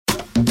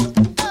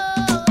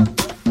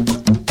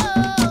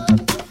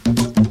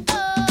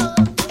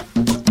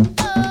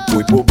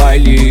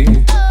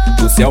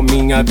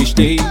Selminho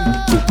avistei,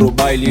 fui pro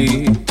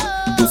baile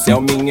do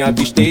Selminho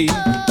avistei,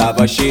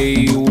 tava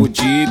cheio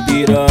de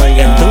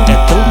piranha.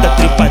 É tanta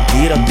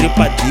trepadeira,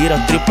 trepadeira,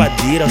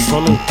 trepadeira,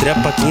 só não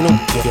trepa quem não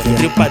quer.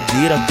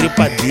 Trepadeira,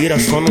 trepadeira,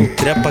 só não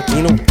trepa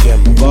quem não quer.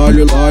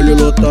 Baile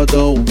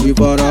lotadão e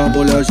várias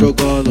mulher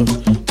jogando.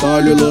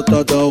 Baile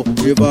lotadão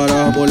e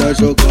várias mulher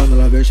jogando.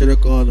 Ela vem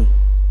xerecando,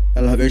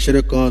 ela vem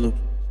xerecando,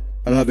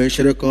 ela vem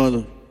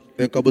xerecando.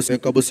 Vem com a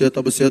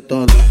buceta,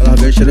 bucetando. Ela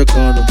vem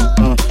xerecando,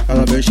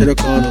 ela vem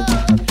xerecando,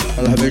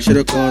 ela vem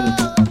xerecando.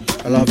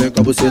 Ela vem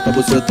com a buceta,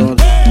 bucetando.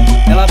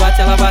 Ela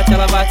bate, ela bate,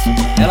 ela bate.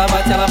 Ela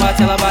bate, ela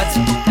bate, ela bate.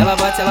 Ela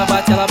bate, ela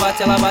bate, ela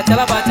bate, ela bate,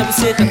 ela bate a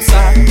buceta no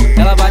sarro.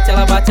 Ela bate,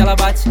 ela bate, ela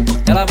bate.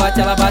 Ela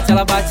bate, ela bate,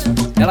 ela bate.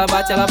 Ela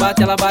bate, ela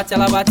bate, ela bate,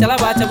 ela bate, ela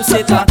bate a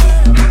buceta.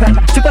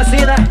 Tipo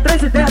assim, né?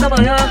 3h10 da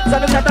manhã,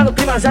 sabe que já tá no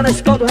clima, já na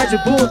escola do Red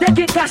Bull. Tem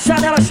que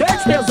encaixar nela, cheio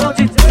de tesão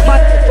de...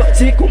 Mas vou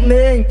te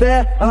comer em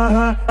pé,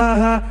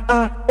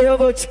 eu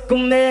vou te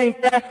comer em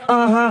pé,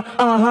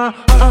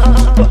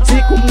 vou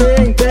te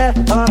comer em pé,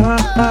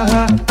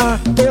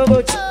 eu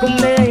vou te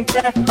comer em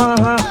pé,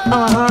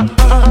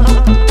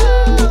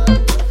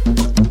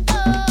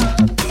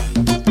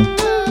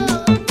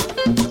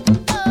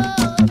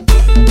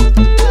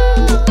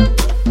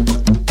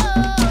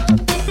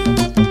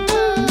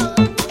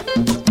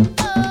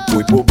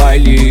 Fui pro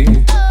baile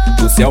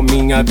do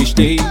Selminho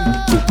avistei,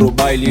 fui pro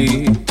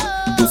baile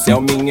do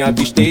Selminho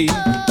avistei,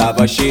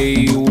 tava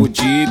cheio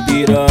de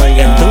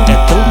piranha.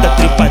 É tanta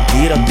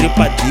trepadeira,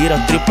 trepadeira,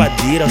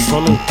 trepadeira,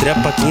 só não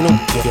trepa quem não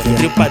quer.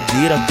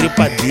 Trepadeira,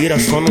 trepadeira,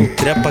 só não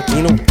trepa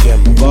quem não quer.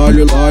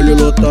 Baile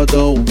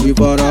lotadão e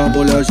várias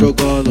mulher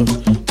jogando.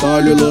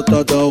 Baile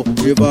lotadão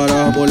e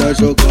várias mulher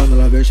jogando.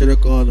 Ela vem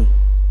xerecando,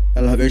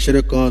 ela vem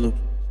xerecando,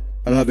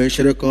 ela vem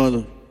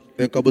xerecando.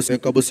 Vem com a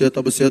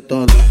buceta,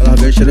 bucetando. Ela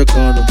vem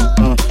xerecando,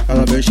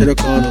 ela vem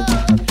xerecando,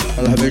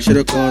 ela vem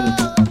xerecando.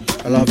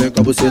 Ela vem com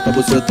a buceta,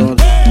 bucetando.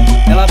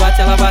 Ela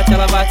bate, ela bate,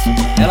 ela bate.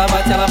 Ela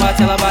bate, ela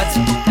bate, ela bate.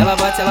 Ela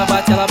bate, ela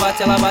bate, ela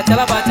bate, ela bate,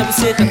 ela bate a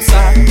buceta no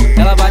sarro.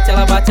 Ela bate,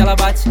 ela bate, ela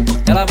bate.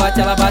 Ela bate,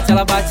 ela bate,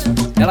 ela bate.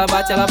 Ela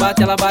bate, ela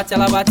bate, ela bate,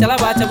 ela bate, ela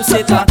bate a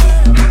buceta.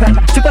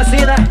 Tipo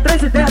assim, né?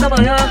 3h10 da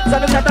manhã,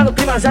 sabe que já tá no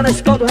clima, já na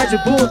escola do Red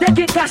Bull. Tem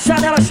que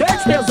encaixar nela, cheio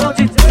de tesão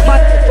de...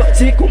 Mas vou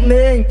te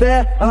comer em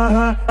pé,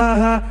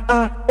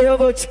 eu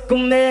vou te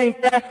comer em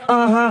pé,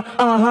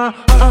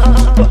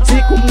 vou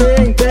te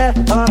comer em pé,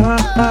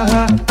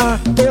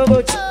 eu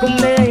vou te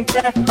comer em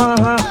pé,